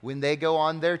when they go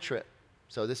on their trip.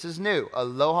 So this is new.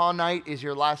 Aloha Night is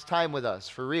your last time with us,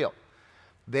 for real.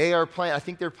 I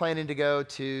think they're planning to go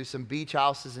to some beach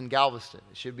houses in Galveston.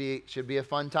 It should be a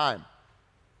fun time.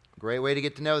 Great way to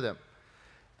get to know them.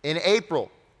 In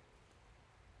April,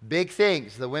 big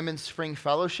things, the Women's Spring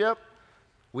Fellowship.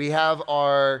 We have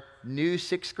our new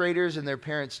 6th graders and their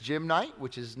parents' gym night,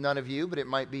 which is none of you, but it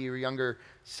might be your younger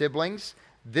siblings.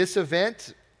 This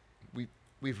event,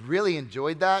 we've really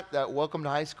enjoyed that Welcome to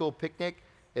High School picnic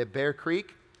at Bear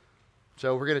Creek.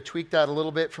 So we're going to tweak that a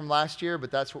little bit from last year, but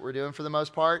that's what we're doing for the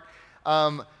most part.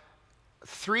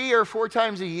 3 or 4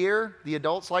 times a year, the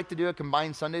adults like to do a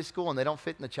combined Sunday school, and they don't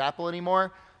fit in the chapel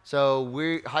anymore.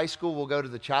 So high school will go to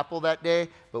the chapel that day,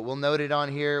 but we'll note it on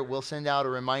here. We'll send out a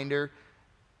reminder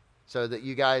so that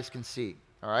you guys can see.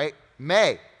 All right?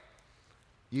 May,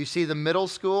 you see the middle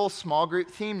school small group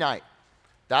theme night.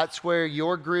 That's where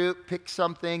your group picks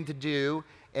something to do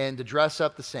and to dress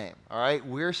up the same. All right?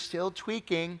 We're still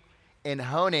tweaking and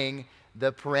honing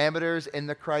the parameters and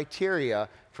the criteria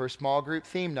for small group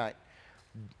theme night.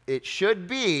 It should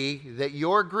be that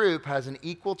your group has an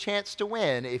equal chance to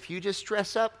win if you just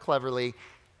dress up cleverly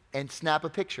and snap a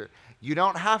picture. You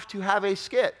don't have to have a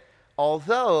skit,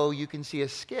 although you can see a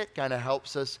skit kind of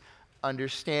helps us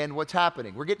understand what's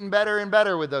happening. We're getting better and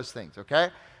better with those things, okay?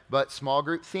 But small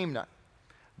group theme night.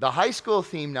 The high school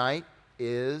theme night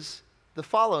is the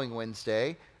following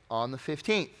Wednesday on the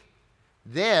 15th.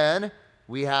 Then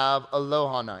we have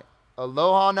Aloha Night.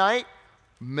 Aloha Night,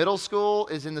 middle school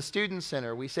is in the Student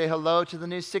Center. We say hello to the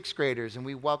new 6th graders, and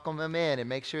we welcome them in and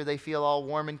make sure they feel all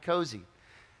warm and cozy.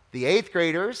 The 8th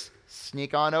graders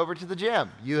sneak on over to the gym.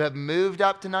 You have moved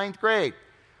up to 9th grade.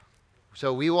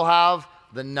 So we will have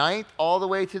the 9th all the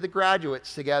way to the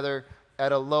graduates together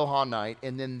at Aloha Night.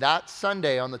 And then that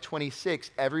Sunday on the 26th,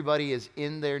 everybody is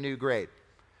in their new grade.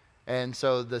 And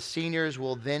so the seniors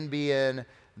will then be in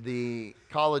the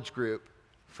college group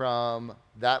from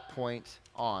that point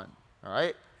on. All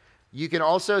right? You can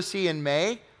also see in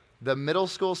May, the middle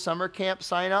school summer camp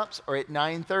signups are at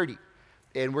 9:30.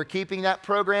 And we're keeping that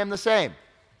program the same.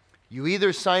 You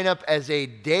either sign up as a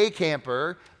day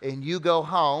camper and you go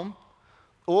home,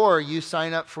 or you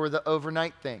sign up for the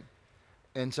overnight thing.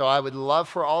 And so I would love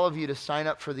for all of you to sign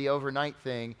up for the overnight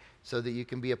thing so that you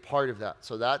can be a part of that.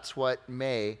 So that's what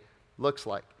May looks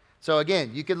like. So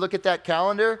again, you can look at that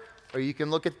calendar, or you can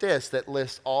look at this that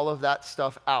lists all of that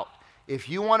stuff out. If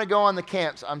you want to go on the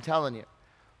camps, I'm telling you,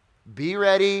 be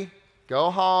ready,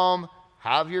 go home,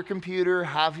 have your computer,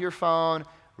 have your phone,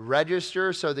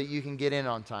 register so that you can get in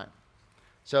on time.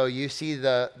 So you see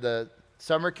the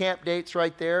summer camp dates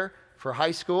right there for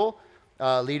high school.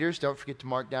 Leaders, don't forget to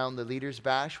mark down the Leaders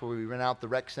Bash where we rent out the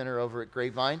rec center over at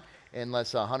Grapevine,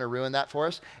 unless Hunter ruined that for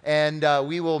us. And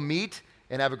we will meet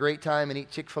and have a great time and eat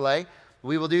Chick-fil-A.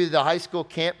 We will do the high school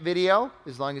camp video,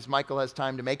 as long as Michael has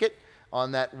time to make it,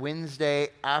 on that Wednesday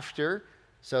after,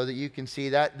 so that you can see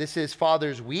that. This is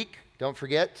Father's Week. Don't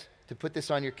forget to put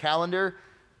this on your calendar,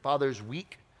 Father's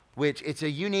Week, which it's a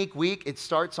unique week. It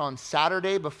starts on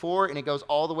Saturday before, and it goes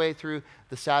all the way through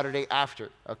the Saturday after,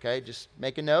 okay? Just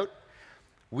make a note.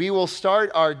 We will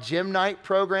start our gym night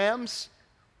programs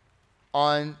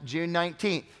on June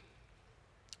 19th.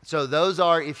 So those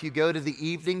are, if you go to the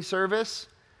evening service,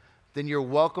 then you're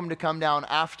welcome to come down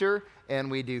after, and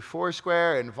we do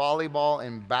Foursquare and volleyball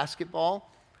and basketball.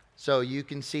 So you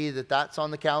can see that that's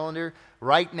on the calendar.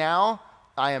 Right now,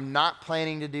 I am not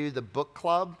planning to do the book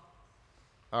club.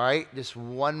 All right, just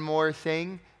one more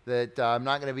thing that I'm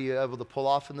not going to be able to pull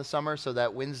off in the summer. So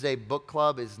that Wednesday book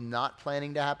club is not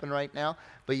planning to happen right now.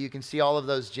 But you can see all of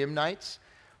those gym nights.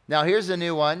 Now here's a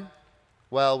new one.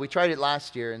 Well, we tried it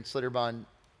last year, and Slitterbond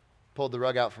pulled the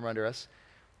rug out from under us.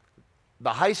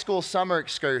 The high school summer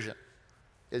excursion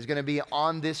is going to be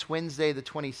on this Wednesday, the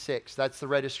 26th. That's the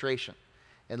registration.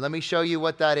 And let me show you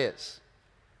what that is.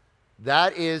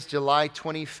 That is July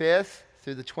 25th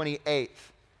through the 28th.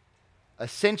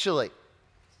 Essentially,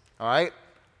 all right,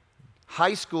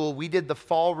 high school, we did the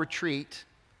fall retreat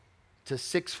to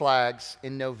Six Flags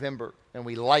in November, and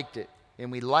we liked it.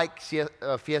 And we like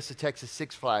Fiesta Texas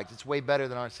Six Flags. It's way better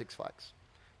than our Six Flags.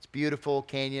 It's beautiful,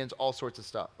 canyons, all sorts of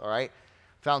stuff, all right?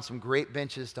 Found some great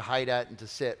benches to hide at and to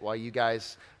sit while you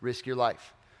guys risk your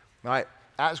life. All right,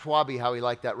 ask Wabi how he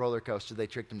liked that roller coaster they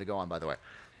tricked him to go on, by the way.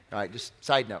 All right, just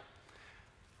side note.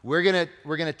 We're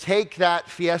gonna take that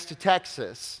Fiesta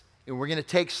Texas, and we're gonna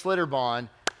take Slitterbahn,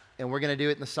 and we're gonna do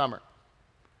it in the summer.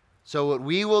 So what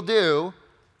we will do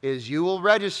is you will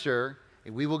register,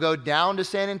 and we will go down to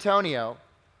San Antonio.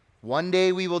 One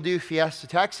day we will do Fiesta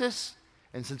Texas,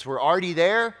 and since we're already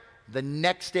there, the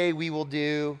next day we will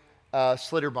do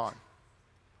Slitterbahn,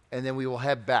 and then we will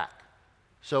head back.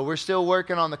 So we're still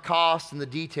working on the cost and the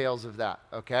details of that,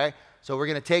 okay? So we're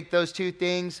going to take those two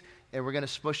things, and we're going to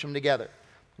smush them together.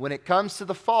 When it comes to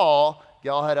the fall,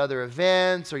 y'all had other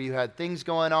events, or you had things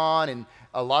going on, and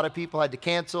a lot of people had to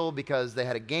cancel because they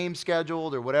had a game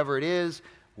scheduled or whatever it is.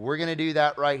 We're going to do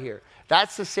that right here.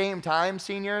 That's the same time,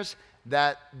 seniors,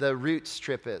 that the Roots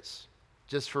trip is,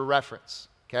 just for reference,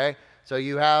 okay? So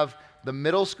you have the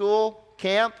middle school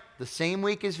camp the same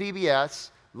week as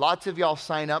VBS. Lots of y'all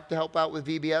sign up to help out with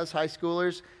VBS, high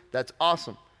schoolers. That's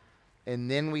awesome. And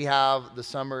then we have the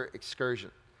summer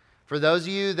excursion. For those of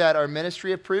you that are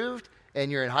ministry approved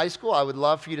and you're in high school, I would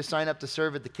love for you to sign up to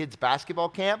serve at the kids' basketball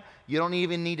camp. You don't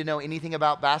even need to know anything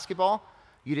about basketball.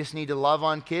 You just need to love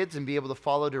on kids and be able to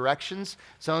follow directions.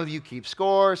 Some of you keep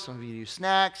score. Some of you do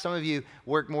snacks. Some of you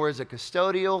work more as a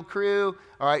custodial crew.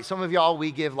 All right, some of y'all,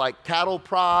 we give like cattle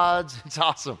prods. It's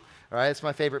awesome. All right, it's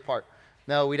my favorite part.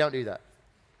 No, we don't do that.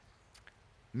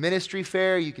 Ministry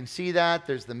fair, you can see that.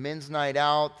 There's the men's night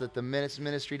out that the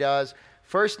ministry does.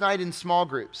 First night in small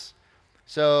groups.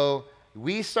 So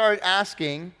we start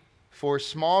asking for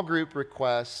small group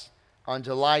requests on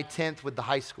July 10th with the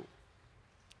high school.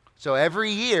 So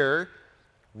every year,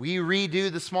 we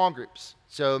redo the small groups.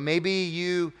 So maybe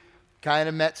you kind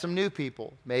of met some new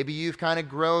people. Maybe you've kind of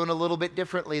grown a little bit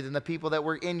differently than the people that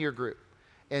were in your group.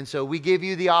 And so we give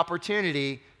you the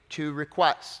opportunity to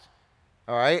request.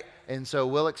 All right? And so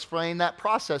we'll explain that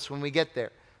process when we get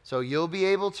there. So you'll be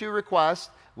able to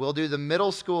request. We'll do the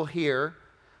middle school here.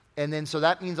 And then so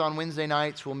that means on Wednesday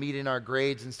nights, we'll meet in our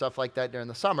grades and stuff like that during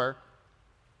the summer.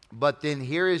 But then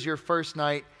here is your first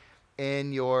night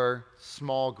in your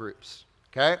small groups,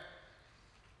 okay?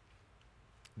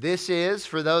 This is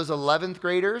for those 11th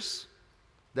graders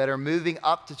that are moving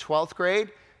up to 12th grade.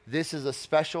 This is a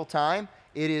special time.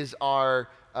 It is our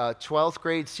 12th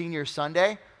grade senior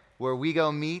Sunday where we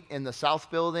go meet in the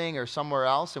South Building or somewhere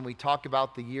else and we talk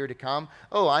about the year to come.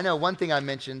 Oh, I know one thing I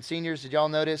mentioned. Seniors, did y'all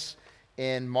notice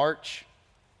in March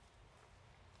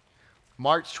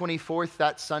 24th,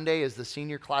 that Sunday, is the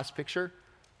senior class picture?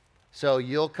 So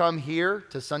you'll come here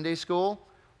to Sunday school.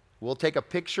 We'll take a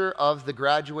picture of the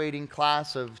graduating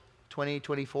class of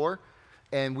 2024,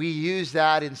 and we use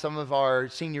that in some of our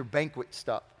senior banquet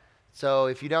stuff. So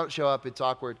if you don't show up, it's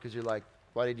awkward because you're like,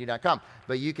 why did you not come?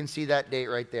 But you can see that date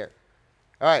right there.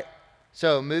 All right,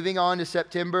 so moving on to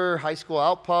September, high school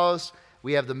outposts.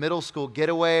 We have the middle school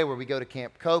getaway where we go to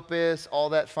Camp Copus, all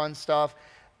that fun stuff.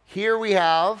 Here we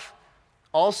have,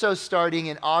 also starting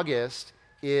in August,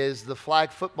 is the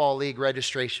Flag Football League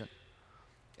registration.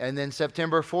 And then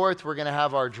September 4th, we're going to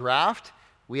have our draft.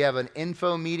 We have an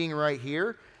info meeting right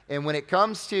here. And when it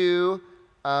comes to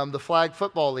the Flag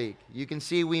Football League, you can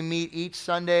see we meet each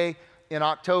Sunday in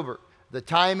October. The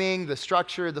timing, the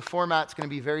structure, the format's going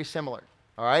to be very similar.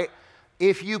 All right?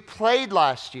 If you played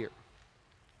last year,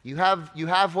 you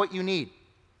have what you need.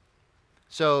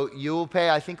 So you'll pay,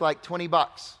 I think, like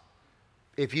 $20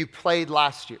 if you played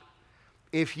last year.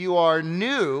 If you are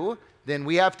new, then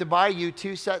we have to buy you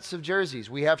 2 sets of jerseys.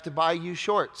 We have to buy you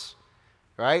shorts,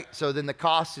 right? So then the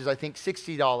cost is, I think,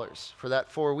 $60 for that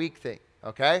 4-week thing,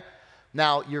 okay?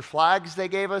 Now, your flags they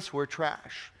gave us were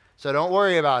trash. So don't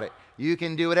worry about it. You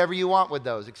can do whatever you want with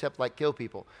those, except like kill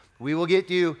people. We will get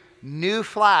you new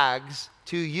flags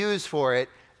to use for it,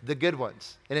 the good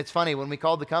ones. And it's funny, when we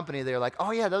called the company, they were like,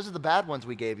 oh yeah, those are the bad ones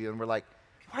we gave you. And we're like,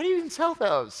 why do you even sell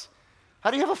those?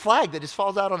 How do you have a flag that just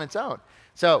falls out on its own?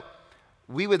 So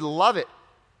we would love it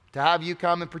to have you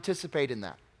come and participate in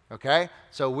that, okay?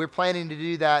 So we're planning to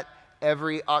do that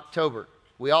every October.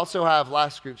 We also have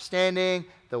Last Group Standing,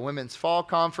 the Women's Fall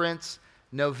Conference.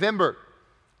 November,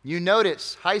 you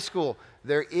notice, high school,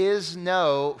 there is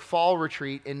no fall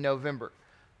retreat in November.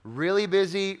 Really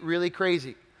busy, really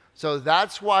crazy. So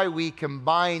that's why we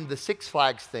combined the Six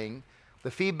Flags thing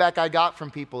The feedback I got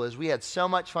from people is we had so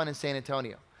much fun in San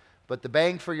Antonio, but the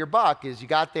bang for your buck is you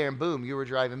got there and boom, you were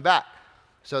driving back.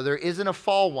 So there isn't a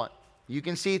fall one. You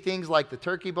can see things like the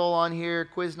Turkey Bowl on here,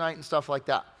 quiz night and stuff like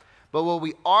that. But what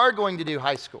we are going to do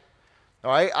high school,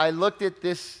 all right, I looked at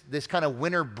this kind of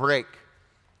winter break,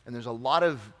 and there's a lot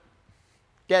of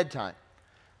dead time.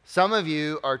 Some of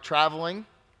you are traveling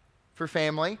for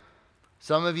family.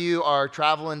 Some of you are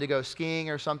traveling to go skiing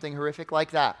or something horrific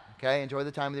like that, okay? Enjoy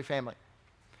the time with your family.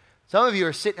 Some of you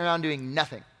are sitting around doing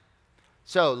nothing.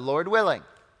 So, Lord willing,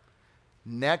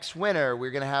 next winter,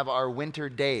 we're going to have our winter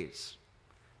days.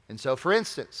 And so, for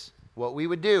instance, what we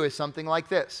would do is something like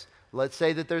this. Let's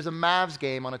say that there's a Mavs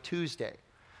game on a Tuesday.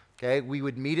 Okay, we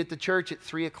would meet at the church at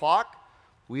 3 o'clock.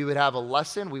 We would have a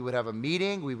lesson. We would have a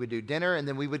meeting. We would do dinner, and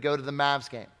then we would go to the Mavs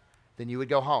game. Then you would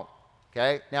go home.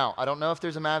 Okay, now, I don't know if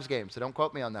there's a Mavs game, so don't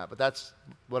quote me on that, but that's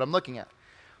what I'm looking at.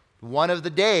 One of the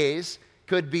days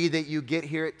could be that you get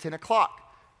here at 10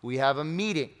 o'clock. We have a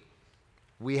meeting.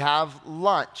 We have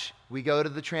lunch. We go to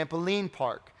the trampoline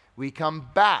park. We come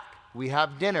back. We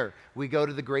have dinner. We go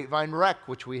to the Grapevine Rec,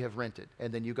 which we have rented,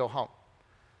 and then you go home.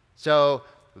 So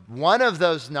one of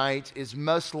those nights is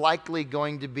most likely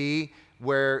going to be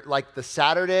where, like the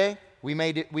Saturday, we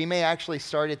may actually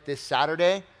start it this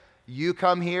Saturday. You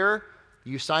come here,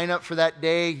 you sign up for that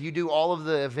day, you do all of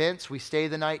the events, we stay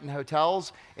the night in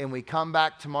hotels, and we come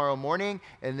back tomorrow morning,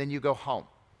 and then you go home.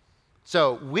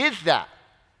 So with that,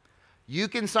 you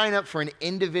can sign up for an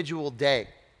individual day.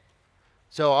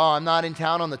 So, I'm not in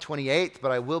town on the 28th,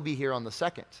 but I will be here on the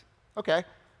 2nd. Okay.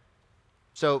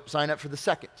 So sign up for the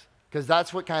 2nd, because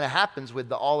that's what kind of happens with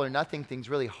the all or nothing thing's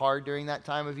really hard during that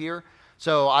time of year.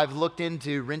 So I've looked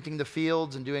into renting the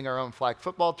fields and doing our own flag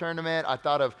football tournament. I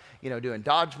thought of, doing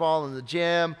dodgeball in the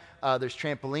gym. There's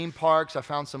trampoline parks. I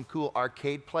found some cool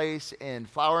arcade place in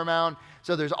Flower Mound.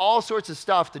 So there's all sorts of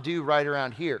stuff to do right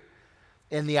around here.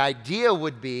 And the idea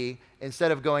would be,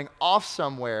 instead of going off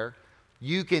somewhere,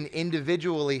 you can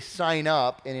individually sign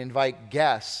up and invite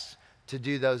guests to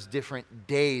do those different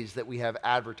days that we have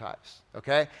advertised,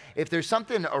 okay? If there's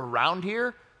something around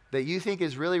here that you think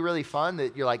is really, really fun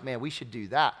that you're like, man, we should do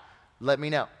that, let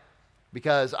me know.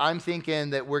 Because I'm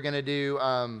thinking that we're going to do,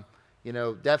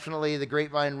 definitely the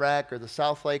Grapevine Rec or the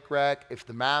South Lake Rec. If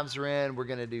the Mavs are in, we're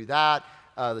going to do that.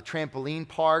 The trampoline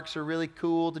parks are really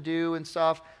cool to do and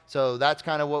stuff. So that's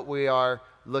kind of what we are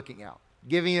looking at.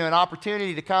 Giving you an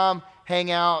opportunity to come, hang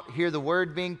out, hear the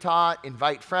word being taught,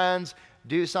 invite friends,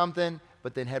 do something,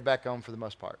 but then head back home for the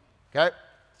most part. Okay?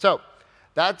 So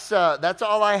that's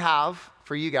all I have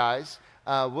for you guys.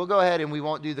 We'll go ahead and we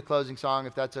won't do the closing song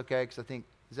if that's okay, because I think,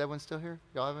 is everyone still here?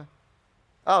 Y'all have a?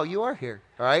 Oh, you are here.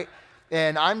 All right.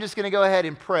 And I'm just going to go ahead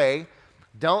and pray.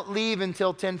 Don't leave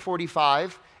until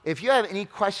 10:45. If you have any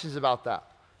questions about that,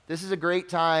 this is a great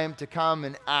time to come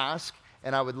and ask,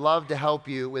 and I would love to help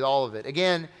you with all of it.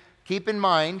 Again, keep in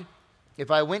mind,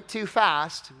 if I went too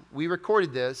fast, we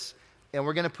recorded this, and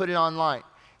we're going to put it online.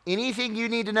 Anything you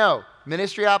need to know,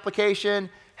 ministry application,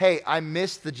 hey, I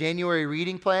missed the January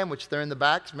reading plan, which they're in the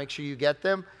back, so make sure you get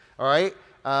them, all right?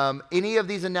 Any of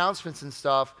these announcements and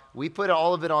stuff, we put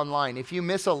all of it online. If you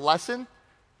miss a lesson,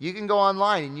 you can go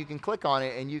online and you can click on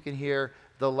it and you can hear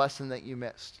the lesson that you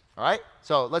missed, all right?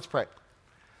 So let's pray.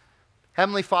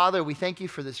 Heavenly Father, we thank you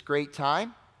for this great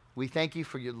time. We thank you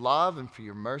for your love and for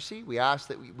your mercy. We ask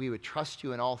that we would trust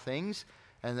you in all things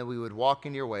and that we would walk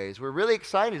in your ways. We're really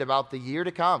excited about the year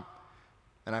to come.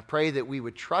 And I pray that we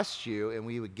would trust you and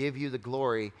we would give you the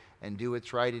glory and do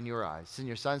what's right in your eyes. In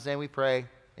your Son's name we pray,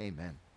 amen.